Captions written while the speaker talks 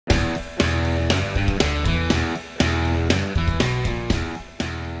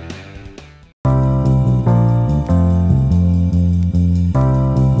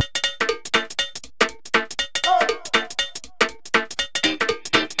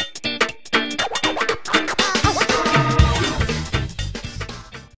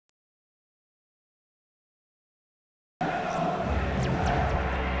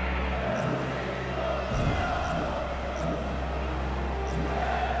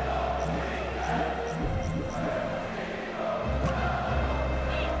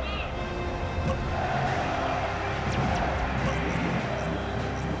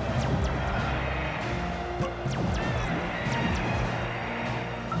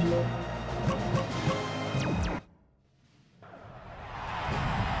Hello,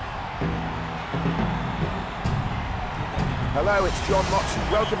 it's John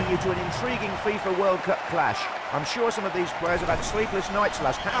Motson welcoming you to an intriguing FIFA World Cup clash. I'm sure some of these players have had sleepless nights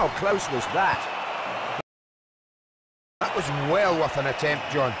last. How close was that? That was well worth an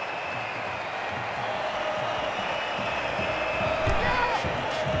attempt, John.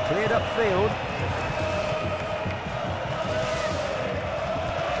 Cleared upfield.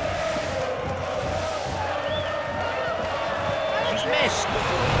 He's missed.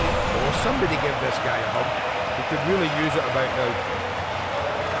 Oh, somebody give this guy a hug. He could really use it about now.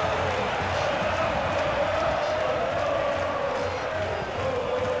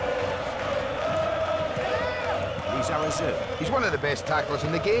 He's one of the best tacklers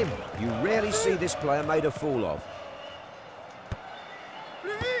in the game. You rarely see this player made a fool of.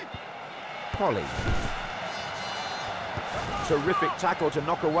 Polly. Terrific tackle to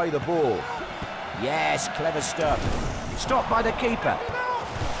knock away the ball. Yes, clever stuff. Stopped by the keeper.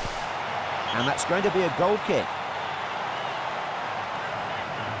 And that's going to be a goal kick.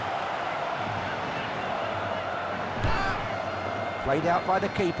 Played out by the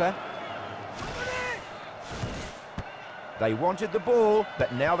keeper. They wanted the ball,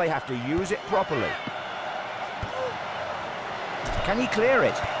 but now they have to use it properly. Can he clear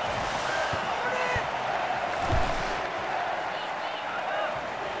it?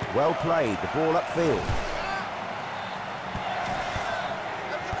 Well played, the ball upfield.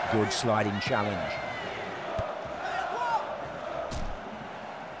 Good sliding challenge.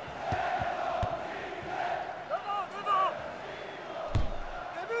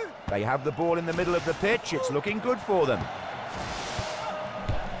 They have the ball in the middle of the pitch. It's looking good for them.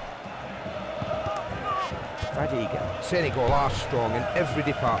 Fadiga. Senegal are strong in every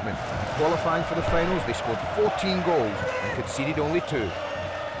department. Qualifying for the finals, they scored 14 goals and conceded only 2.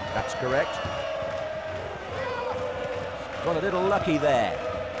 That's correct. Got a little lucky there.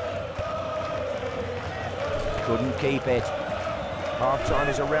 Couldn't keep it. Half-time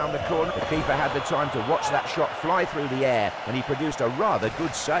is around the corner. The keeper had the time to watch that shot fly through the air, and he produced a rather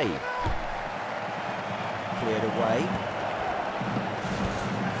good save. Cleared away.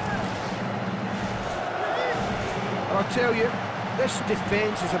 I'll tell you, this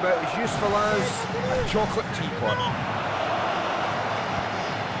defence is about as useful as a chocolate teapot.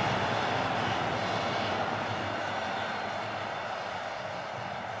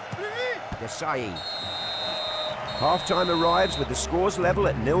 Desai. Half-time arrives with the scores level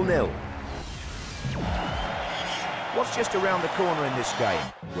at 0-0. What's just around the corner in this game?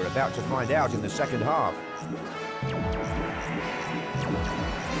 We're about to find out in the second half.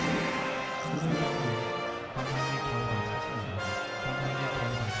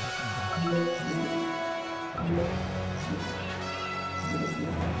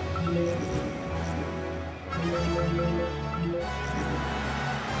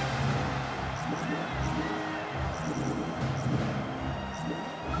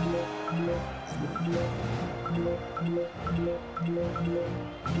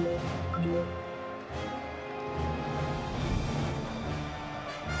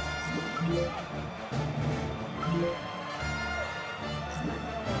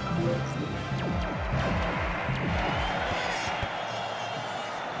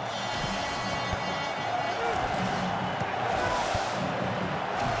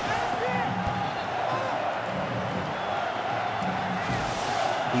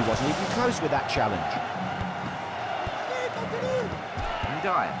 He wasn't even close with that challenge.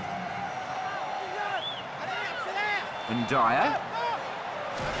 Ndaya.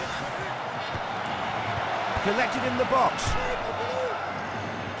 Collected in the box.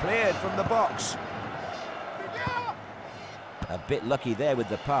 Cleared from the box. A bit lucky there with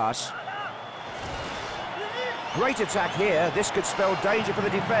the pass. Great attack here. This could spell danger for the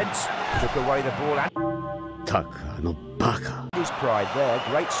defence. Took away the ball and... His pride there.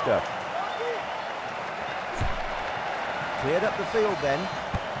 Great stuff. Cleared up the field then.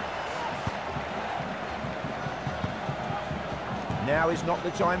 Now is not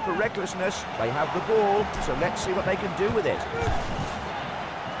the time for recklessness. They have the ball, so let's see what they can do with it.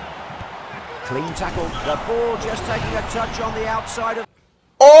 Clean tackle. The ball just taking a touch on the outside of...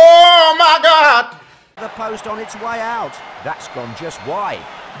 Oh my God! The post on its way out. That's gone just wide.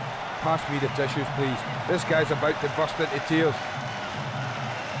 Pass me the tissues, please. This guy's about to burst into tears.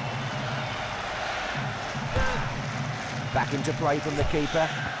 Back into play from the keeper.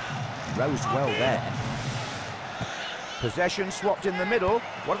 Rose well there. Possession swapped in the middle.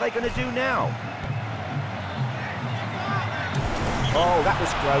 What are they going to do now? Oh, that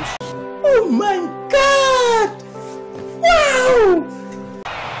was close. Oh my God! Wow!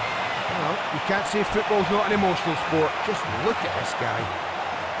 You can't say football's not an emotional sport. Just look at this guy.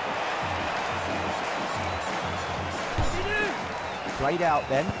 Played out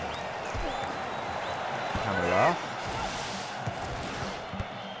then. Camera.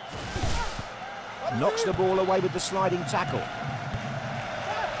 Knocks the ball away with the sliding tackle.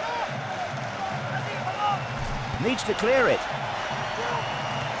 Needs to clear it.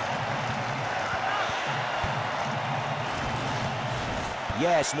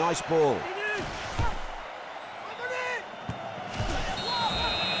 Yes, nice ball.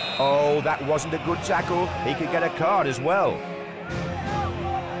 Oh, that wasn't a good tackle. He could get a card as well.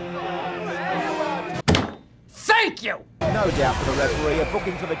 Thank you! No doubt for the referee, a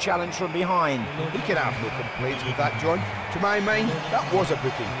booking for the challenge from behind. He can have no complaints with that, John. To my mind, that was a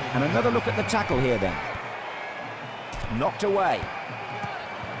booking. And another look at the tackle here then. Knocked away.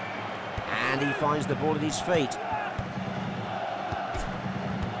 And he finds the ball at his feet.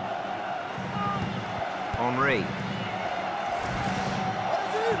 Henry.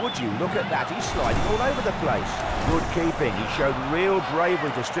 Would you look at that? He's sliding all over the place. Good keeping. He showed real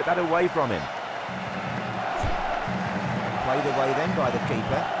bravery to strip that away from him. Played away then by the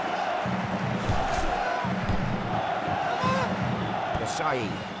keeper. Kasai.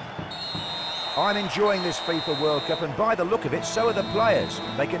 I'm enjoying this FIFA World Cup, and by the look of it, so are the players.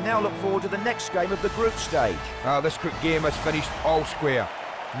 They can now look forward to the next game of the group stage. This quick game has finished all square.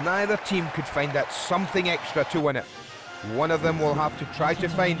 Neither team could find that something extra to win it. One of them will have to try to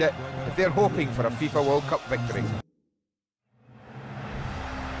find it if they're hoping for a FIFA World Cup victory.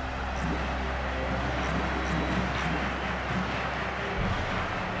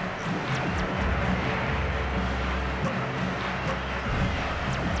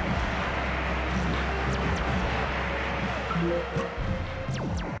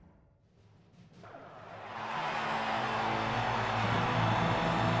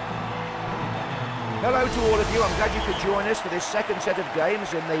 Hello to all of you, I'm glad you could join us for this second set of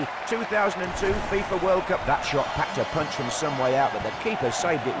games in the 2002 FIFA World Cup. That shot packed a punch from some way out, but the keeper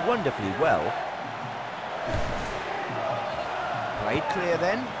saved it wonderfully well. Played clear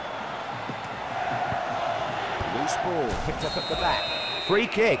then. Loose ball, picked up at the back. Free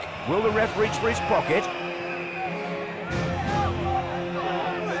kick, will the ref reach for his pocket?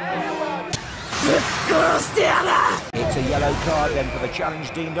 It's a yellow card then for the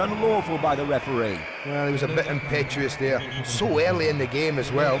challenge deemed unlawful by the referee. Well, he was a bit impetuous there. So early in the game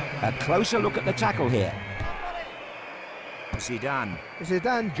as well. A closer look at the tackle here. Zidane.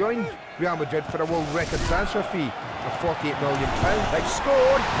 Zidane joined Real Madrid for a world record transfer fee of £48 million. They've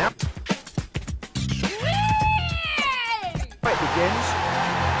scored. Now it begins.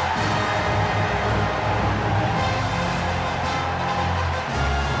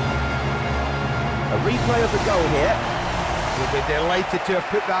 A replay of the goal here. We'll be delighted to have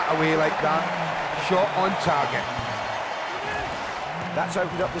put that away like that. Shot on target. That's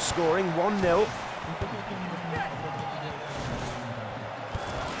opened up the scoring, 1-0.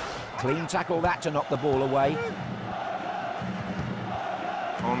 Clean tackle that to knock the ball away.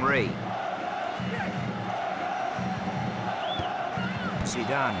 Henry.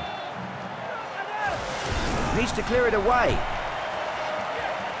 Zidane. Needs to clear it away.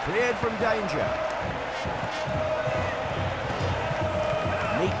 Cleared from danger.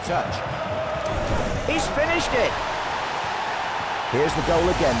 Neat touch. He's finished it. Here's the goal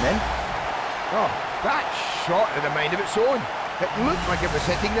again then. Oh, that shot had a mind of its own. It looked like it was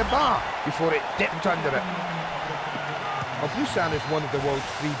hitting the bar before it dipped under it. Well, Busan is one of the world's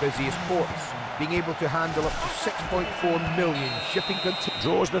 3 busiest ports, being able to handle up to 6.4 million shipping containers.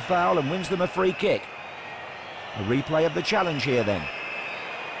 Draws the foul and wins them a free kick. A replay of the challenge here then.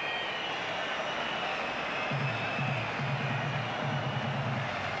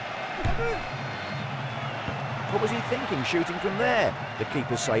 What was he thinking, shooting from there? The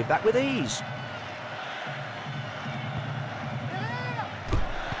keeper saved that with ease.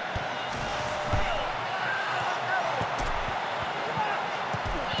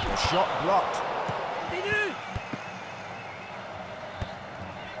 The shot blocked.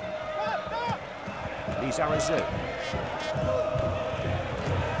 Lizarazu.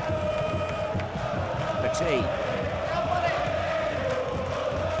 Petit.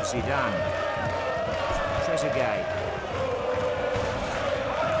 Zidane. Trezeguet.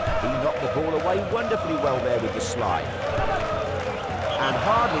 He knocked the ball away wonderfully well there with the slide. And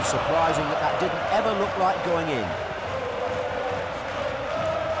hardly surprising that that didn't ever look like going in.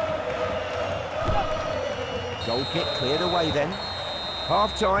 Goal kick cleared away then.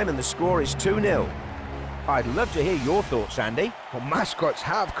 Half-time and the score is 2-0. I'd love to hear your thoughts, Andy. Well, mascots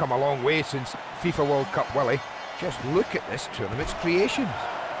have come a long way since FIFA World Cup Willie. Just look at this tournament's creations.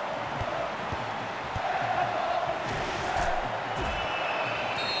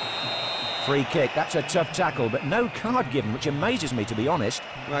 free kick. That's a tough tackle, but no card given, which amazes me, to be honest.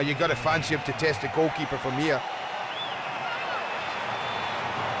 Well, you've got to fancy him to test the goalkeeper from here.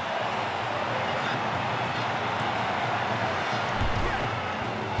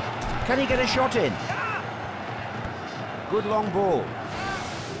 Can he get a shot in? Good long ball.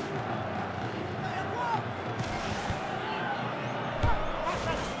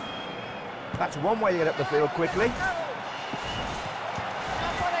 That's one way to get up the field quickly.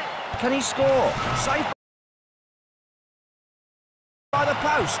 Can he score? Saved by the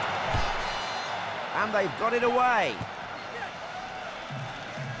post. And they've got it away.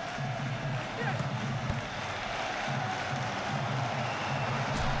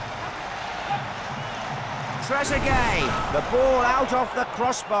 Trezeguet, the ball out off the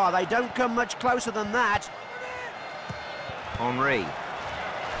crossbar. They don't come much closer than that. Henry.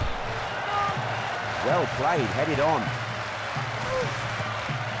 Well played, headed on.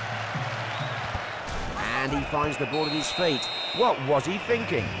 And he finds the ball at his feet. What was he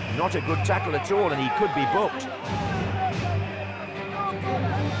thinking? Not a good tackle at all, and he could be booked.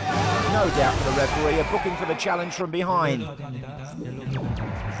 No doubt for the referee, a booking for the challenge from behind.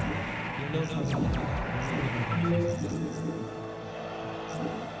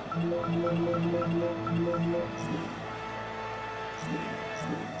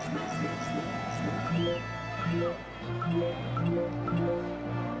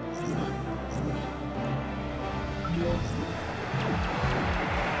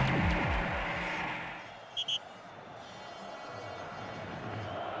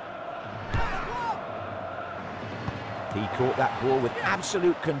 He caught that ball with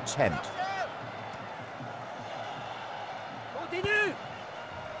absolute contempt.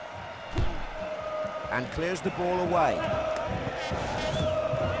 And clears the ball away.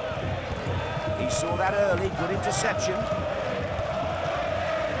 He saw that early, good interception.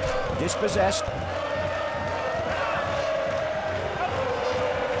 Dispossessed.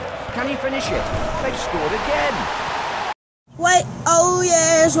 Can he finish it? They've scored again. Wait, oh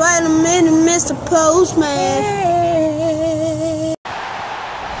yes, wait a minute, Mr. Postman.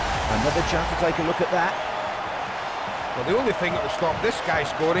 Another chance to take a look at that. Well, the only thing that will stop this guy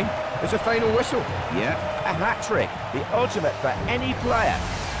scoring is a final whistle. Yeah, a hat-trick, the ultimate for any player.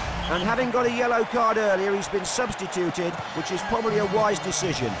 And having got a yellow card earlier, he's been substituted, which is probably a wise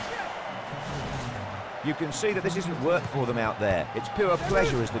decision. You can see that this isn't work for them out there. It's pure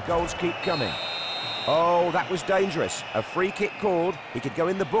pleasure as the goals keep coming. Oh, that was dangerous. A free kick called. He could go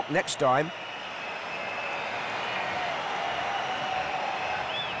in the book next time.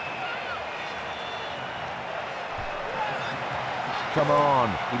 Come on,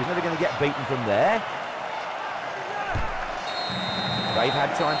 he was never going to get beaten from there. They've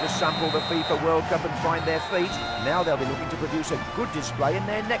had time to sample the FIFA World Cup and find their feet. Now they'll be looking to produce a good display in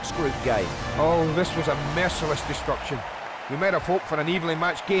their next group game. Oh, this was a merciless destruction. We might have hoped for an evenly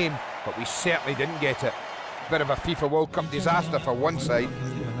matched game, but we certainly didn't get it. Bit of a FIFA World Cup disaster for one side.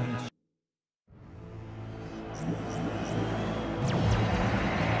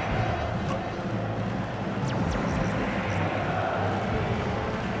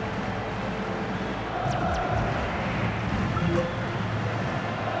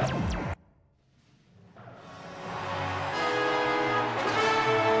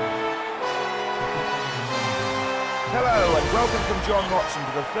 Hello and welcome from John Watson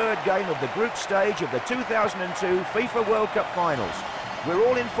to the third game of the group stage of the 2002 FIFA World Cup Finals. We're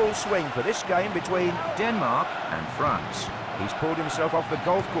all in full swing for this game between Denmark and France. He's pulled himself off the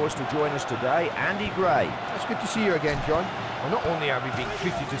golf course to join us today, Andy Gray. It's good to see you again, John. Well, not only have we been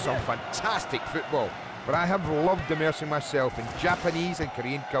treated to some fantastic football, but I have loved immersing myself in Japanese and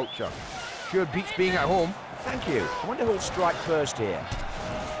Korean culture. Sure beats being at home. Thank you. I wonder who'll strike first here.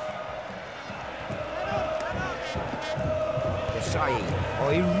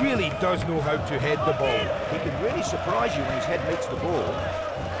 Well, he really does know how to head the ball. He can really surprise you when his head meets the ball.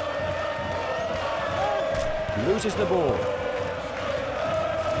 Loses the ball.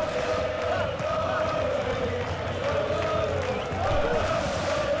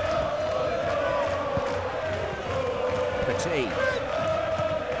 Petit.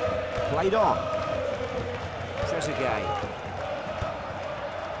 Played on. Trezeguet.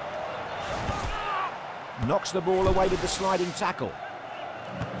 Knocks the ball away with the sliding tackle.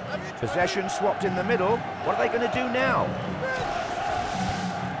 Possession swapped in the middle. What are they going to do now?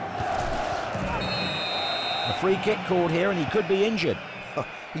 A free kick called here and he could be injured.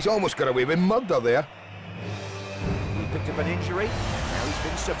 He's almost got away with murder there. He picked up an injury. Now he's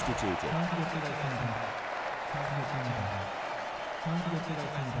been substituted.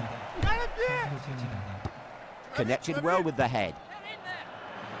 Connected well with the head.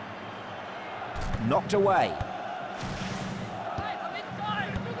 Knocked away.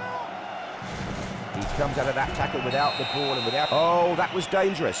 He comes out of that tackle without the ball and without... Oh, that was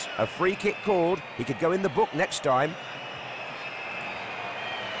dangerous. A free kick called. He could go in the book next time.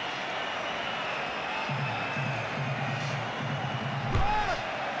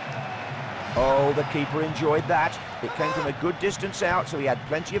 Oh, the keeper enjoyed that. It came from a good distance out, so he had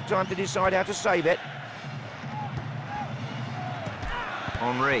plenty of time to decide how to save it.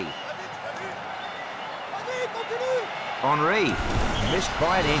 Henry. Henry. Missed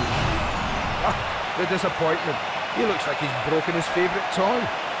by an inch. Ah, the disappointment. He looks like he's broken his favourite toy.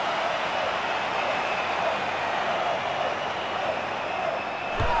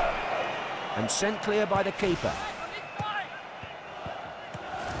 And sent clear by the keeper.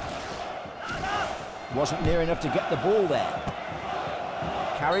 Wasn't near enough to get the ball there.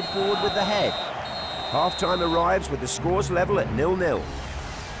 Carried forward with the head. Half-time arrives with the scores level at 0-0.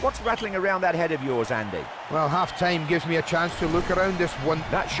 What's rattling around that head of yours, Andy? Well, half-time gives me a chance to look around this one.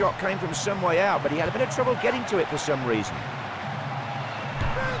 That shot came from some way out, but he had a bit of trouble getting to it for some reason.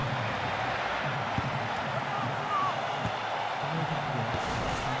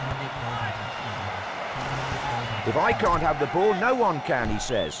 If I can't have the ball, no one can, he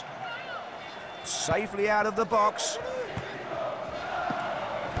says. Safely out of the box.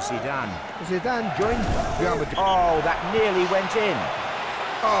 Zidane. Zidane joined Real Madrid. Oh, that nearly went in.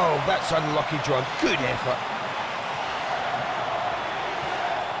 Oh, that's unlucky, John. Good effort.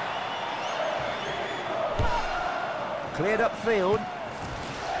 Cleared upfield.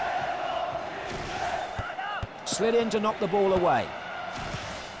 Slid in to knock the ball away.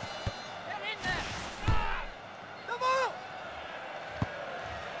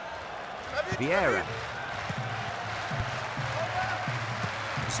 Vieira.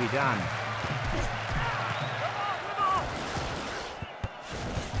 Zidane.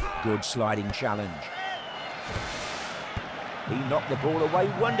 Good sliding challenge. He knocked the ball away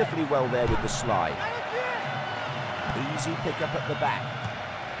wonderfully well there with the slide. Easy pick up at the back.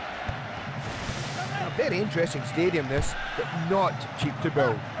 A very interesting stadium this, but not cheap to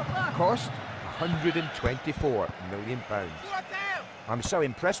build. Cost £124 million. I'm so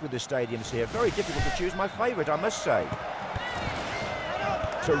impressed with the stadiums here. Very difficult to choose my favourite, I must say.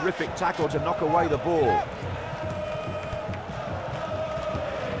 Terrific tackle to knock away the ball.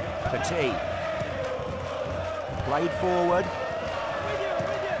 Petit. Played forward.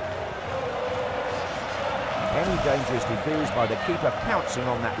 Any danger is diffused by the keeper pouncing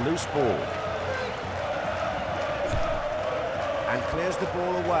on that loose ball. And clears the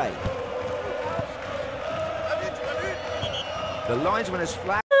ball away. The linesman has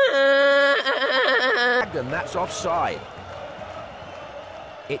flagged, and that's offside.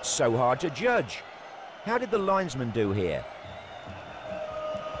 It's so hard to judge. How did the linesman do here?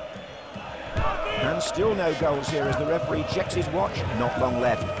 And still no goals here as the referee checks his watch. Not long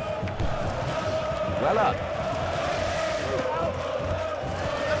left. Well up.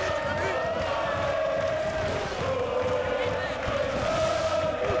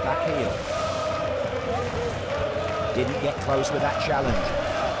 Back heel. Didn't get close with that challenge.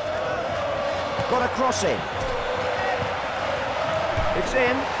 Got a cross in. It's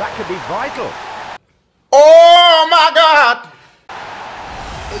in. That could be vital. Oh my God!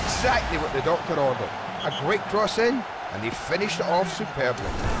 Exactly what the doctor ordered. A great cross in, and they finished it off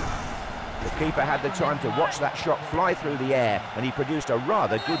superbly. The keeper had the time to watch that shot fly through the air, and he produced a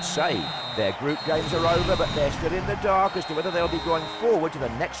rather good save. Their group games are over, but they're still in the dark as to whether they'll be going forward to the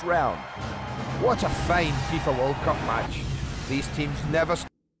next round. What a fine FIFA World Cup match. These teams never...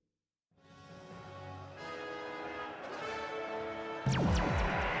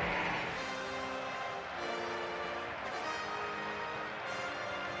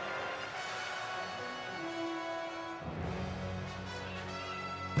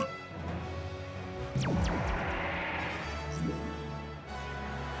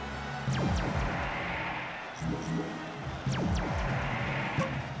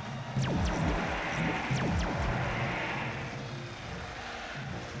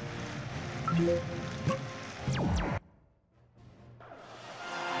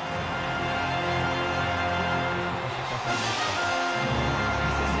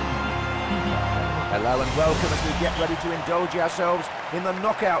 Hello and welcome as we get ready to indulge ourselves in the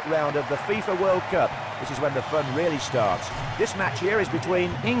knockout round of the FIFA World Cup. This is when the fun really starts. This match here is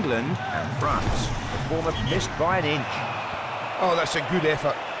between England and France. The former missed by an inch. Oh, that's a good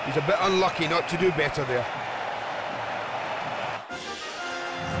effort. He's a bit unlucky not to do better there.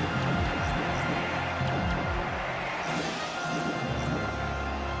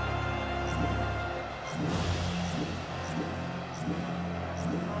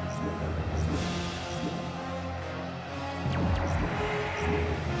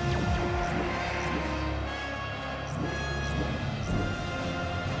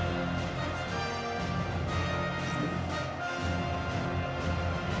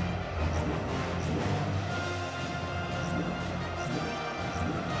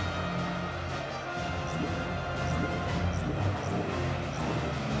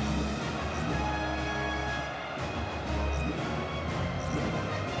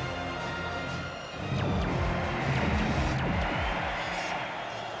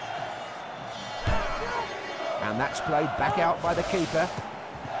 that's played back out by the keeper.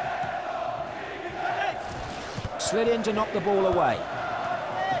 Slid in to knock the ball away.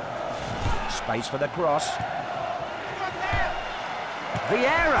 Space for the cross.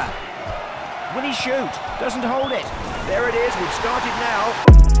 Vieira! Will he shoot? Doesn't hold it. There it is, we've started now.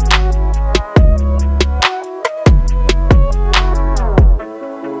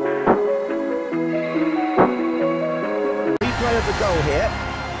 Replay of the goal here.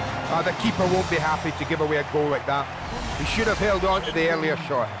 The keeper won't be happy to give away a goal like that. He should have held on to the earlier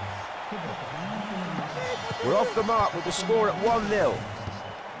shot. We're off the mark with the score at 1-0.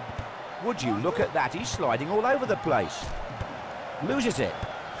 Would you look at that? He's sliding all over the place. Loses it.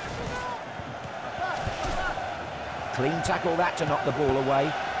 Clean tackle that to knock the ball away.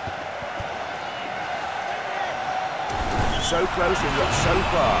 So close and yet so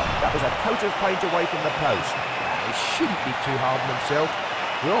far. That was a coat of paint away from the post. He shouldn't be too hard on himself.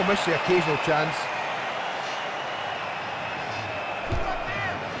 We all miss the occasional chance.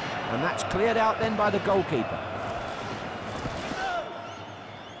 And that's cleared out then by the goalkeeper.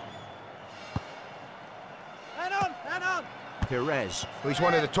 Perez. Well, he's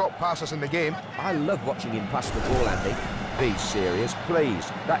one of the top passers in the game. I love watching him pass the ball, Andy. Be serious,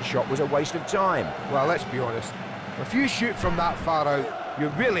 please. That shot was a waste of time. Well, let's be honest. If you shoot from that far out, you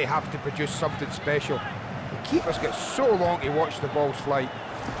really have to produce something special. The keepers get so long to watch the ball's flight.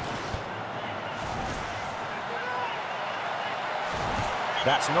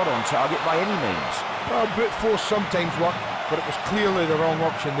 That's not on target by any means. Well, brute force sometimes work, but it was clearly the wrong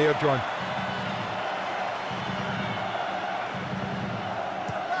option there, John.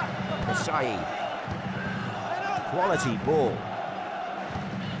 Saeed. Quality ball.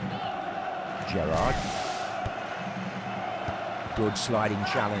 Gerrard. Good sliding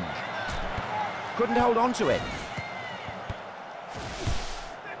challenge. Couldn't hold on to it.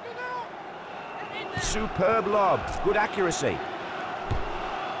 Superb lob. Good accuracy.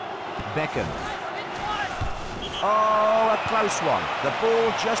 Beckham. Oh, a close one. The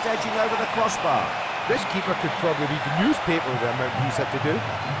ball just edging over the crossbar. This keeper could probably read the newspaper with the amount he's had to do.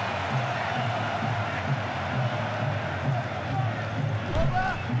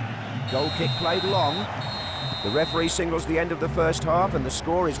 Goal kick played long. The referee signals the end of the first half and the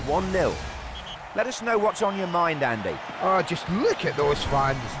score is 1-0. Let us know what's on your mind, Andy. Oh, just look at those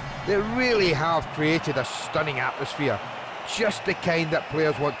fans. They really have created a stunning atmosphere. Just the kind that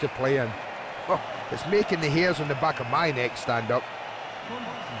players want to play in. Oh, it's making the hairs on the back of my neck stand up.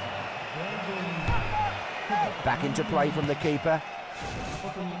 Back into play from the keeper.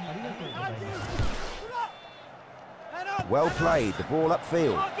 Well played, the ball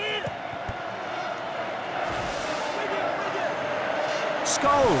upfield.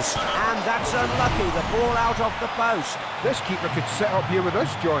 Scholes, and that's unlucky, the ball out off the post. This keeper could sit up here with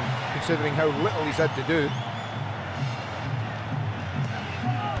us, John, considering how little he's had to do.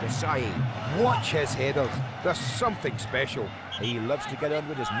 Saeed. Watch his headers, they're something special. He loves to get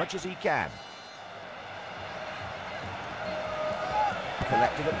under it as much as he can.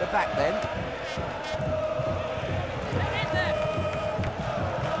 Collected at the back then.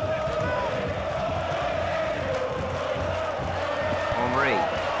 Henry.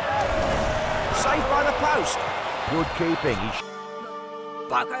 Saved by the post. Good keeping.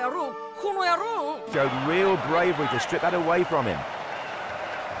 He showed real bravery to strip that away from him.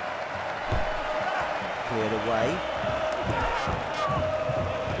 Cleared away.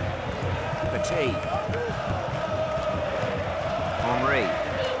 Petit. Henry.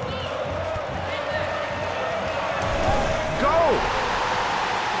 Goal!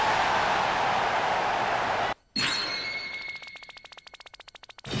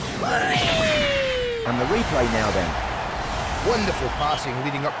 And the replay now then. Wonderful passing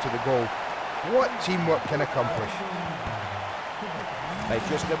leading up to the goal. What teamwork can accomplish? They've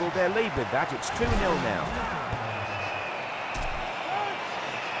just doubled their lead with that. It's 2-0 now.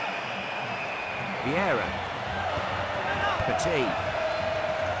 Vieira. Petit.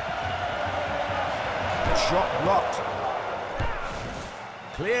 The shot blocked.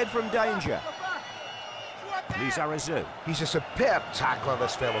 Cleared from danger. Lizarazu. He's a superb tackler,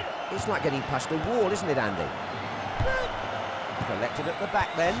 this fellow. It's like getting past the wall, isn't it, Andy? Collected at the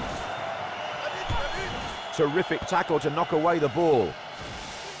back then. Terrific tackle to knock away the ball.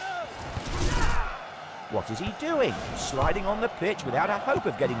 What is he doing? Sliding on the pitch without a hope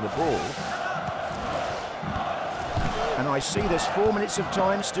of getting the ball. And I see there's 4 minutes of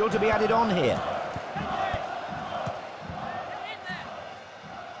time still to be added on here.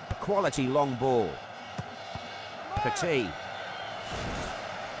 Quality long ball. Petit.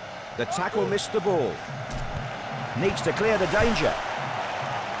 The tackle missed the ball. Needs to clear the danger.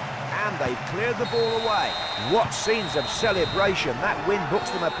 And they've cleared the ball away. What scenes of celebration. That win books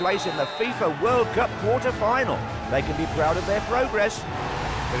them a place in the FIFA World Cup quarter-final. They can be proud of their progress.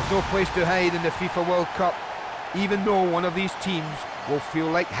 There's no place to hide in the FIFA World Cup, even though one of these teams will feel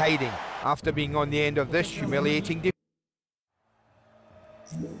like hiding after being on the end of this humiliating defeat.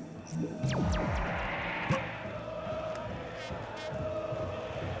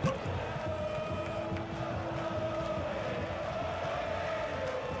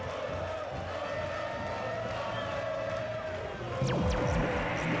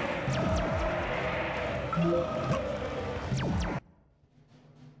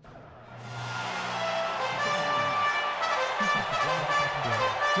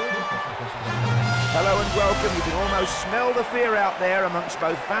 Hello and welcome. You can almost smell the fear out there amongst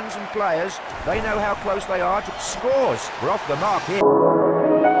both fans and players. They know how close they are to scores. We're off the mark here.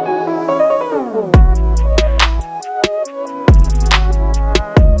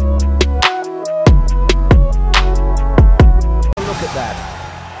 Look at that.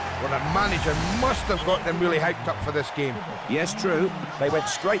 Well, the manager must have got them really hyped up for this game. Yes, true. They went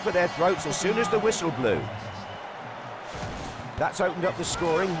straight for their throats as soon as the whistle blew. That's opened up the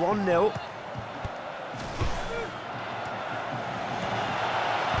scoring, 1-0.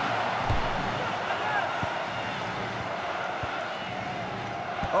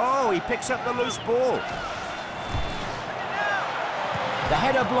 Oh, he picks up the loose ball. The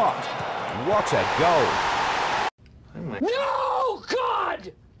header blocked. What a goal. No,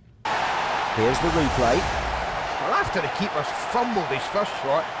 God! Here's the replay. Well, after the keeper's fumbled his first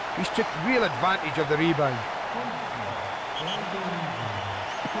shot, he's took real advantage of the rebound.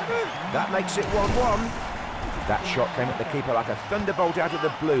 That makes it 1-1. That shot came at the keeper like a thunderbolt out of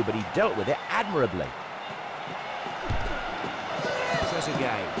the blue, but he dealt with it admirably.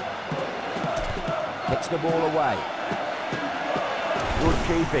 Again. Hits the ball away. Good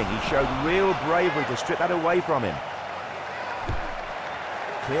keeping. He showed real bravery to strip that away from him.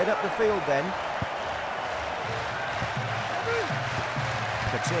 Cleared up the field then.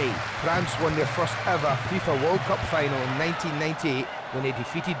 Petit. France won their first ever FIFA World Cup final in 1998 when they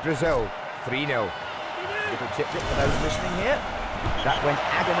defeated Brazil 3-0. Little tip-tip for those listening here. That went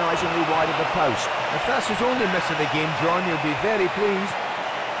agonisingly wide of the post. If that's his only miss of the game, John, you'll be very pleased.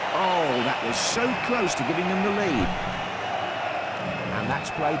 Oh, that was so close to giving them the lead. And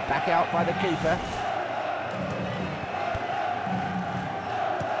that's played back out by the keeper.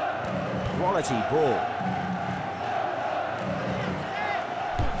 Quality ball.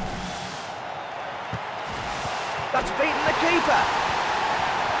 That's beaten the keeper.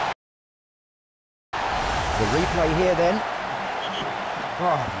 The replay here then.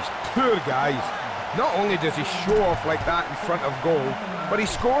 Oh, these poor guys. Not only does he show off like that in front of goal, but he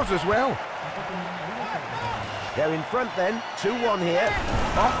scores as well. They're in front then, 2-1 here,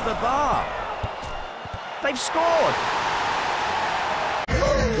 off the bar. They've scored.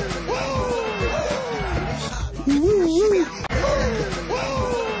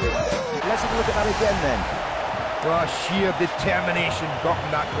 Let's have a look at that again then. Well, sheer determination got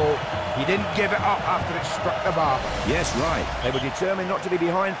him that goal. He didn't give it up after it struck the bar. Yes, right. They were determined not to be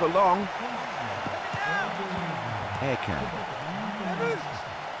behind for long. Air cam.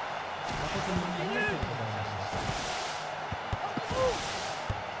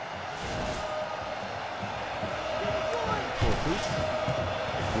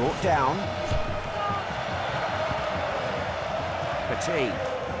 Brought down. Petit.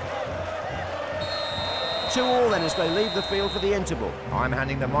 2-2 then as they leave the field for the interval. I'm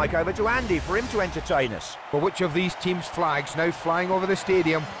handing the mic over to Andy for him to entertain us. But which of these teams' flags now flying over the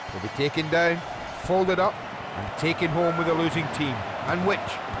stadium will be taken down, folded up and taken home with the losing team, and which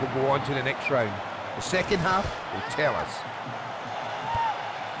will go on to the next round? The second half will tell us.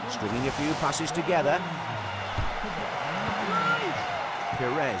 Stringing a few passes together.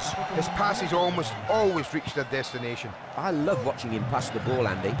 Perez. His passes almost always reach their destination. I love watching him pass the ball,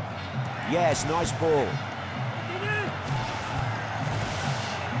 Andy. Yes, nice ball.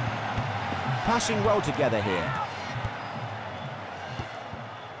 Passing well together here.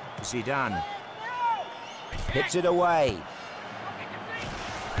 Zidane. Hits it away.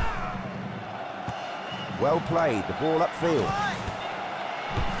 Well played, the ball upfield.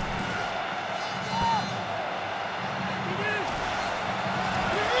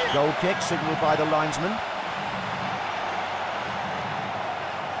 Goal kick signalled by the linesman.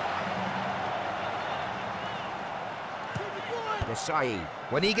 Desai.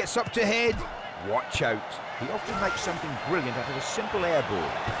 When he gets up to head, watch out. He often makes something brilliant out of a simple air ball.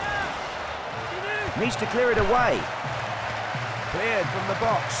 Needs to clear it away. Cleared from the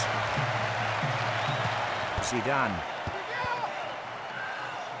box. Zidane.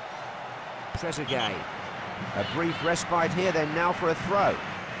 Trezeguet. A brief respite here then now for a throw.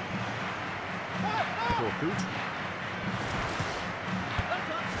 Korkut.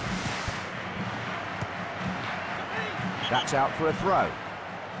 That's out for a throw.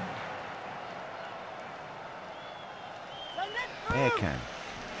 Erkan.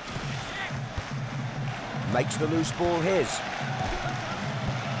 Makes the loose ball his.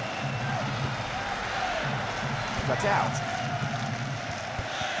 Cut out.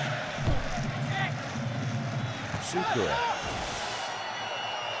 Sukura.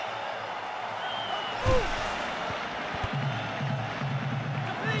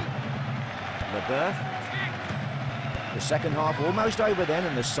 Leboeuf. The second half almost over then,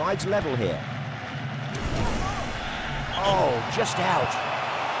 and the side's level here. Oh, just out.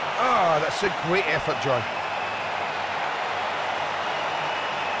 Oh, that's a great effort, John.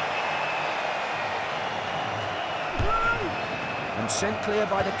 And sent clear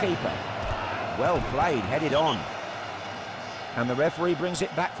by the keeper. Well played, headed on. And the referee brings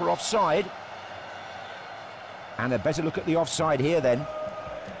it back for offside. And a better look at the offside here then.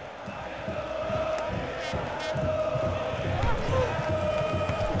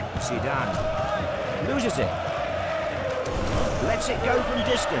 Zidane loses it. Lets it go from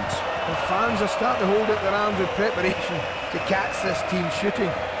distance. The fans are starting to hold out their arms in preparation to catch this team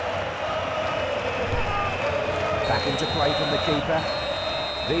shooting. Back into play from the keeper.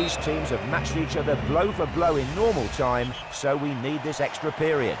 These teams have matched each other blow for blow in normal time, so we need this extra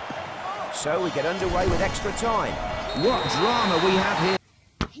period. So we get underway with extra time. What drama we have here.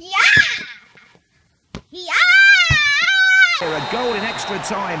 A goal in extra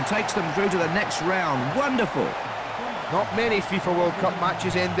time takes them through to the next round. Wonderful. Not many FIFA World Cup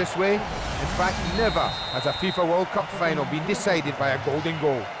matches end this way. In fact, never has a FIFA World Cup final been decided by a golden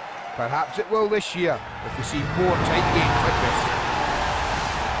goal. Perhaps it will this year if we see more tight games like this.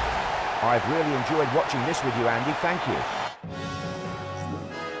 I've really enjoyed watching this with you, Andy. Thank you.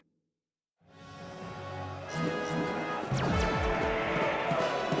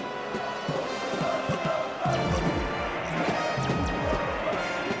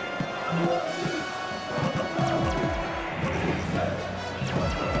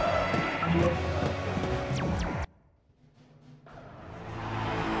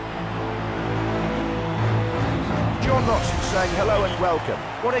 Saying hello and welcome.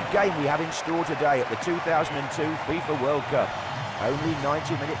 What a game we have in store today at the 2002 FIFA World Cup. Only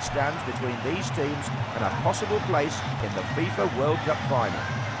 90 minutes stands between these teams and a possible place in the FIFA World Cup final.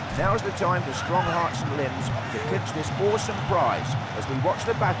 Now's the time for strong hearts and limbs to clinch this awesome prize as we watch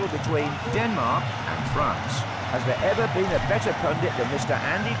the battle between Denmark and France. Has there ever been a better pundit than Mr.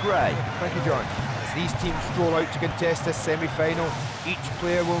 Andy Gray? Thank you, John. As these teams stroll out to contest this semi-final, each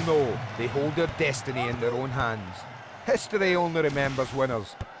player will know they hold their destiny in their own hands. History only remembers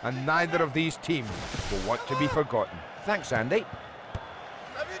winners, and neither of these teams will want to be forgotten. Thanks, Andy.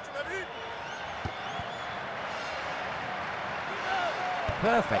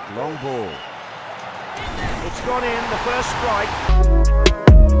 Perfect long ball. It's gone in, the first strike.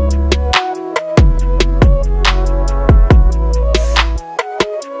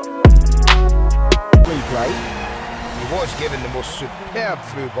 Replay. He was given the most superb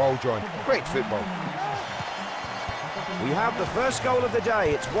through ball, John. Great football. We have the first goal of the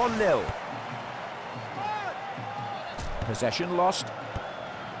day. It's 1-0. Possession lost.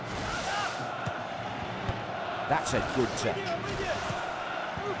 That's a good touch.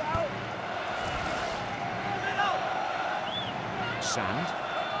 Sand.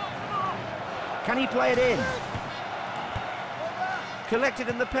 Can he play it in? Collected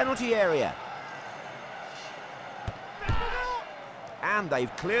in the penalty area. And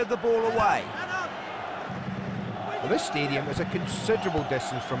they've cleared the ball away. Well, this stadium is a considerable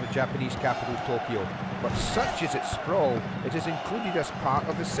distance from the Japanese capital, Tokyo, but such is its sprawl, it is included as part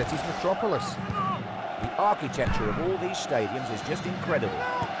of the city's metropolis. The architecture of all these stadiums is just incredible.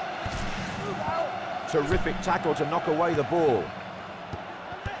 Terrific tackle to knock away the ball.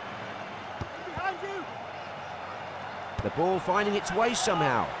 The ball finding its way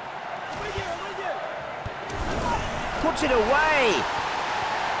somehow. Puts it away!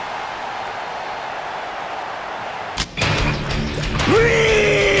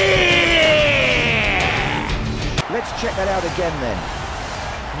 Let's check that out again then.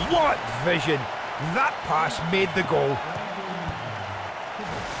 What vision! That pass made the goal.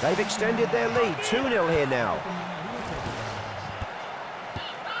 They've extended their lead, 2-0 here now.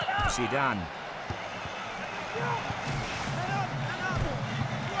 Zidane.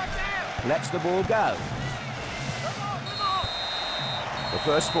 Lets the ball go. The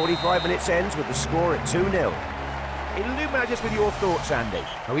first 45 minutes ends with the score at 2-0. Illuminate us with your thoughts, Andy.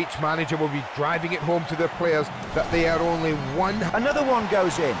 Now each manager will be driving it home to their players that they are only one. Another one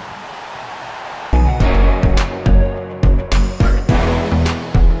goes in.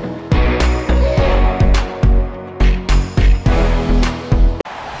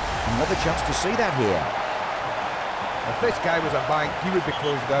 Another chance to see that here. If this guy was a bank, he would be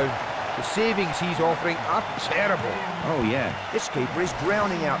closed down. The savings he's offering are terrible. Oh, yeah. This keeper is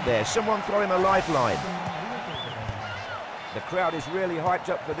drowning out there. Someone throw him a lifeline. The crowd is really hyped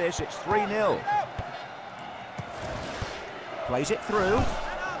up for this. It's 3-0. Plays it through.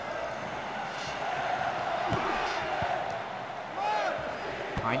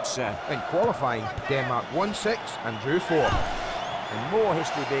 Heinz. In qualifying, Denmark won 6 and drew 4. And more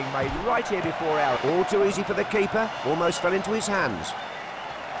history being made right here before our... All too easy for the keeper. Almost fell into his hands.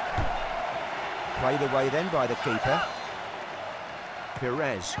 Played away then by the keeper.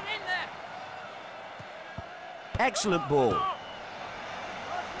 Perez. Excellent ball.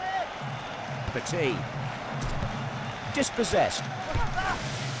 Petit. Dispossessed.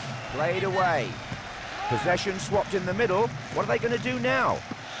 Played away. Possession swapped in the middle. What are they going to do now?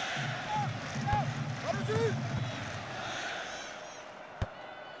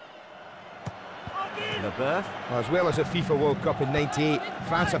 Leboeuf. As well as the FIFA World Cup in '98,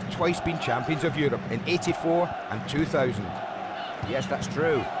 France have twice been champions of Europe, in '84 and 2000. Yes, that's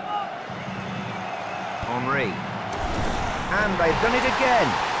true. Henry. And they've done it again.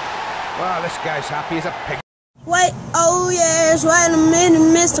 Wow, this guy's happy as a pig. Wait, oh yes, wait a minute,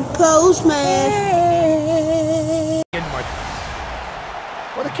 Mr. Postman.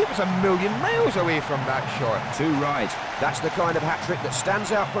 Well, the keeper's a million miles away from that shot. Too right. That's the kind of hat-trick that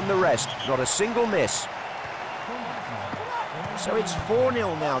stands out from the rest. Not a single miss. So it's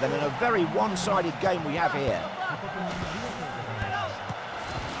 4-0 now then, in a very one-sided game we have here.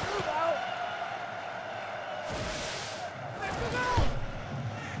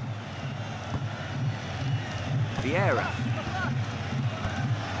 Vieira.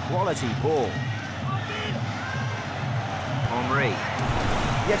 Quality ball. Henry.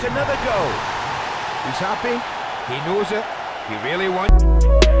 Yet another goal. He's happy. He knows it. He really wants.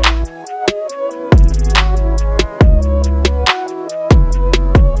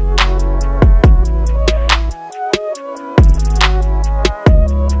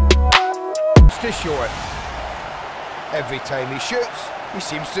 To show it. Every time he shoots, he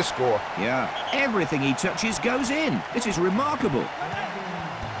seems to score. Yeah, everything he touches goes in. This is remarkable.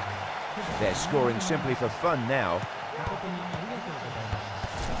 They're scoring simply for fun now.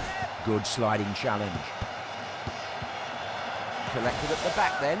 Good sliding challenge. Collected at the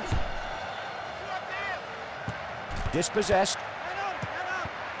back then. Dispossessed.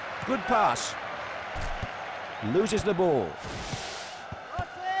 Good pass. Loses the ball.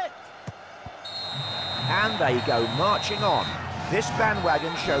 And they go marching on. This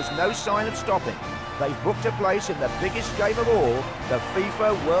bandwagon shows no sign of stopping. They've booked a place in the biggest game of all, the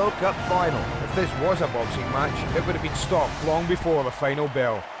FIFA World Cup final. If this was a boxing match, it would have been stopped long before the final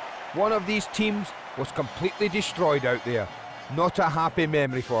bell. One of these teams was completely destroyed out there. Not a happy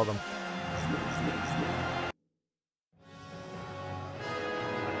memory for them.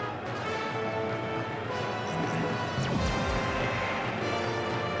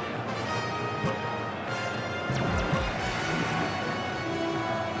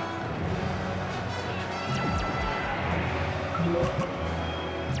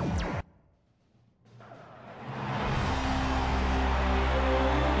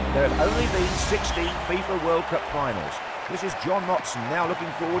 There have only been 16 FIFA World Cup finals. This is John Motson now looking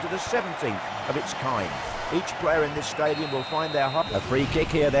forward to the 17th of its kind. Each player in this stadium will find their hub. A free kick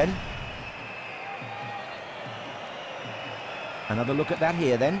here then. Another look at that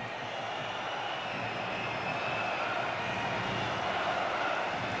here then.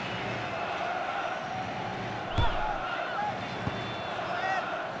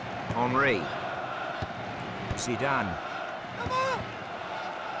 Henry. Zidane.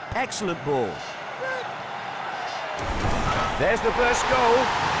 Excellent ball. There's the first goal.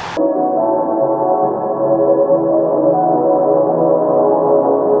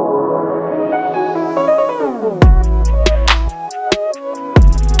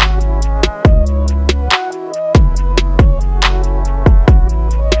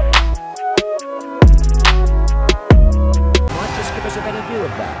 Might just give us a better view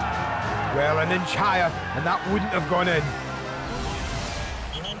of that. Well, an inch higher, and that wouldn't have gone in.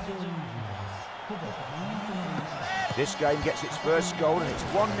 This game gets its first goal and it's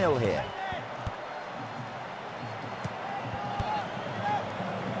 1-0 here.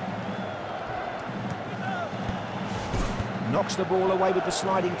 Knocks the ball away with the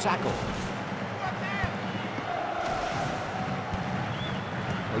sliding tackle.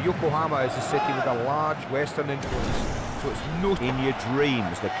 Well, Yokohama is a city with a large Western influence, so it's no... In your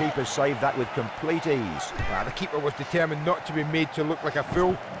dreams, the keeper saved that with complete ease. Well, the keeper was determined not to be made to look like a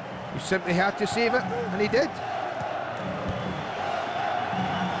fool. He simply had to save it, and he did.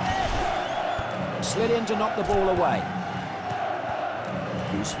 Slid in to knock the ball away.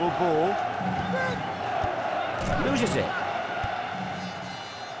 Useful ball. Loses it.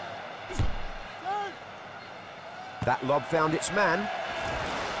 That lob found its man.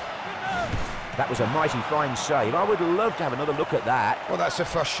 That was a mighty fine save. I would love to have another look at that. Well, that's the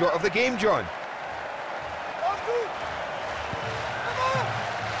first shot of the game, John.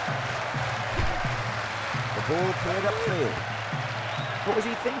 The ball cleared upfield. What was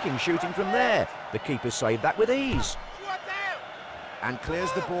he thinking, shooting from there? The keeper saved that with ease. And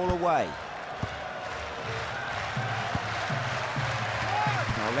clears the ball away.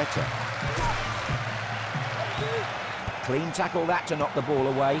 Paoletta. Clean tackle that to knock the ball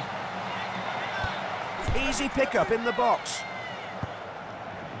away. Easy pickup in the box.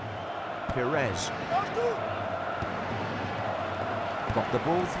 Perez. Got the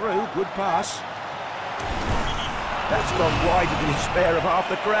ball through, good pass. That's gone wide to the despair of half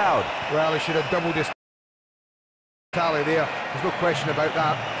the crowd. Well, he should have doubled his tally there. There's no question about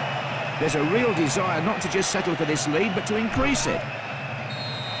that. There's a real desire not to just settle for this lead, but to increase it.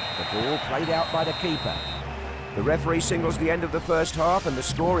 The ball played out by the keeper. The referee signals the end of the first half and the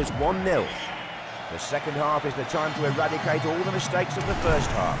score is 1-0. The second half is the time to eradicate all the mistakes of the first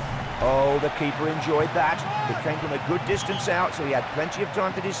half. Oh, the keeper enjoyed that. It came from a good distance out, so he had plenty of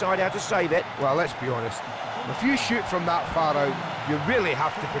time to decide how to save it. Well, let's be honest. If you shoot from that far out, you really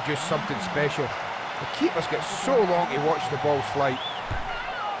have to produce something special. The keepers get so long to watch the ball's flight.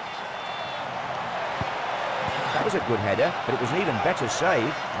 That was a good header, but it was an even better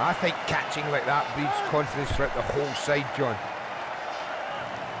save. I think catching like that breeds confidence throughout the whole side, John.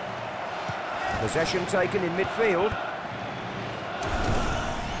 Possession taken in midfield.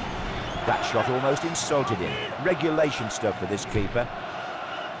 That shot almost insulted him. Regulation stuff for this keeper.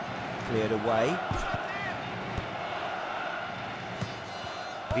 Cleared away.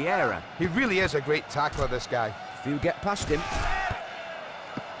 Vieira. He really is a great tackler, this guy. Few get past him.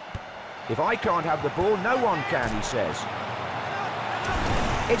 If I can't have the ball, no one can, he says.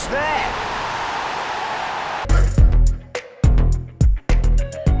 It's there!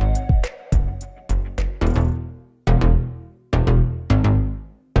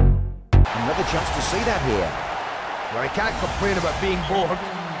 Another chance to see that here. Well, he can't complain about being bored.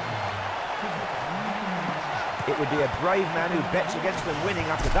 It would be a brave man who bets against them winning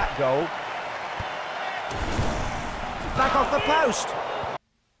after that goal. Back off the post!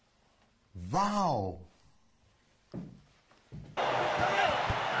 Wow!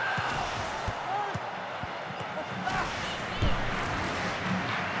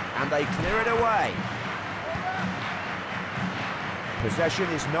 And they clear it away. Possession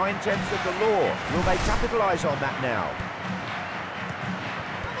is 9/10 of the law. Will they capitalise on that now?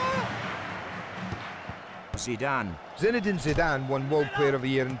 Zidane. Zinedine Zidane won World Player of the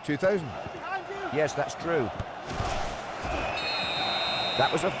Year in 2000. Yes, that's true.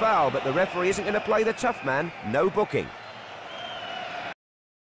 That was a foul, but the referee isn't going to play the tough man. No booking.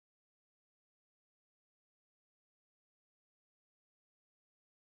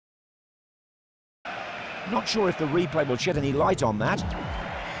 Not sure if the replay will shed any light on that.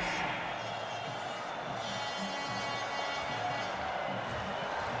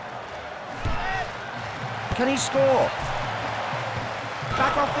 Can he score?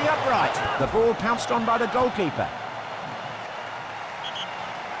 Back off the upright. The ball pounced on by the goalkeeper.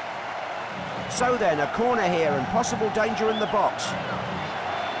 So then, a corner here and possible danger in the box.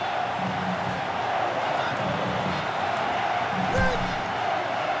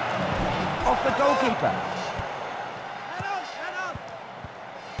 Off the goalkeeper.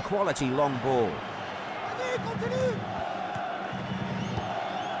 Quality long ball.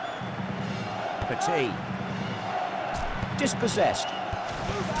 Petit. Dispossessed.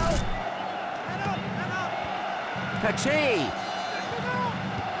 Petit.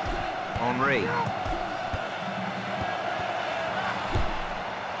 Henry.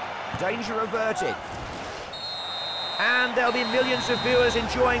 Danger averted. And there'll be millions of viewers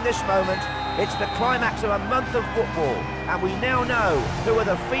enjoying this moment. It's the climax of a month of football, and we now know who are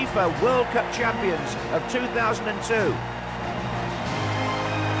the FIFA World Cup champions of 2002.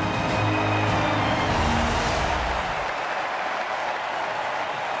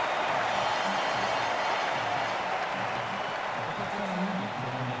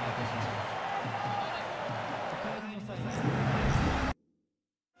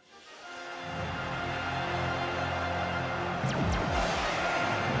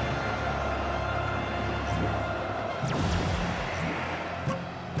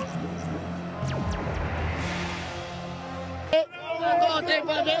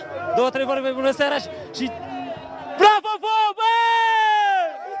 2-3 vorbe, bună seara și bravo,